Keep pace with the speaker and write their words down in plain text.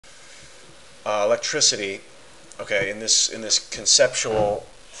Electricity. Okay, in this conceptual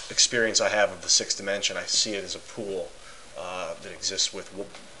experience I have of the sixth dimension, I see it as a pool that exists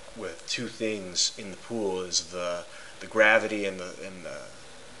with two things in the pool: is the gravity and the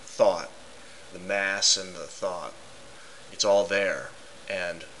thought, the mass and the thought. It's all there,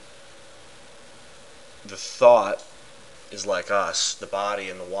 and the thought is like us, the body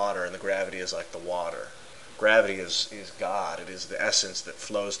and the water, and the gravity is like the water. Gravity is God. It is the essence that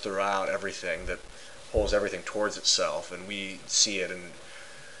flows throughout everything, that pulls everything towards itself, and we see it. And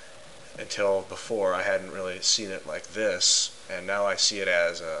until before, I hadn't really seen it like this, and now I see it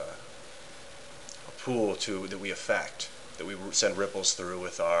as a pool that we affect, that we send ripples through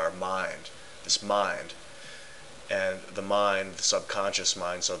with our mind, this mind. And the mind, the subconscious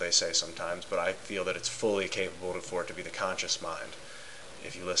mind, so they say sometimes, but I feel that it's fully capable for it to be the conscious mind,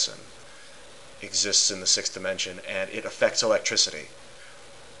 if you listen, exists in the sixth dimension, and it affects electricity.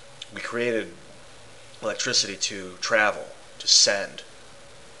 We created electricity to travel, to send.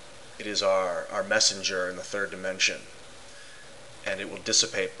 It is our messenger in the third dimension, and it will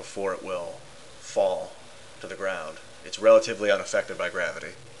dissipate before it will fall to the ground. It's relatively unaffected by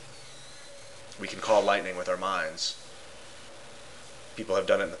gravity. We can call lightning with our minds. People have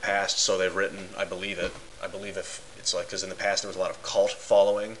done it in the past, so they've written. I believe it. I believe if it's like, because in the past there was a lot of cult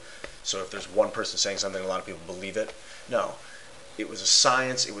following, so if there's one person saying something, a lot of people believe it. No, it was a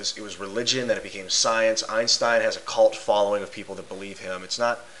science. It was religion. Then it became science. Einstein has a cult following of people that believe him. It's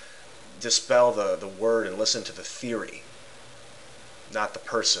not dispel the word and listen to the theory, not the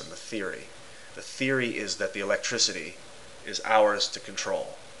person. The theory. The theory is that the electricity is ours to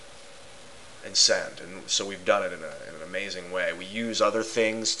control and send, and so we've done it in an amazing way. We use other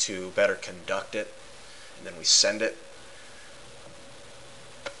things to better conduct it, and then we send it.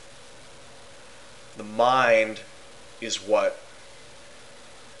 The mind is what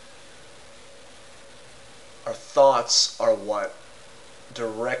our thoughts are, what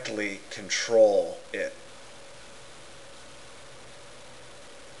directly control it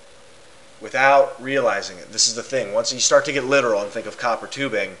without realizing it. This is the thing. Once you start to get literal and think of copper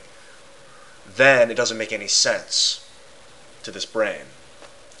tubing, then it doesn't make any sense to this brain.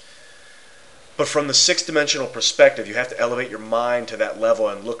 But from the sixth dimensional perspective, you have to elevate your mind to that level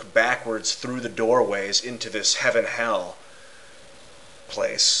and look backwards through the doorways into this heaven-hell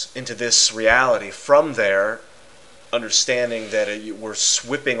place, into this reality. From there, understanding that we're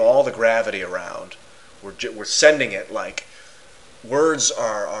whipping all the gravity around. We're sending it like words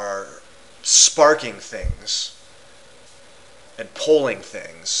are sparking things and pulling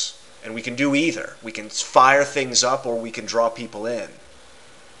things. And we can do either. We can fire things up, or we can draw people in.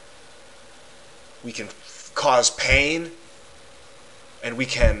 We can cause pain, and we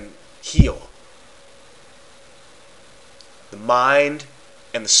can heal. The mind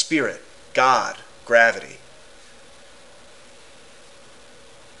and the spirit, God, gravity,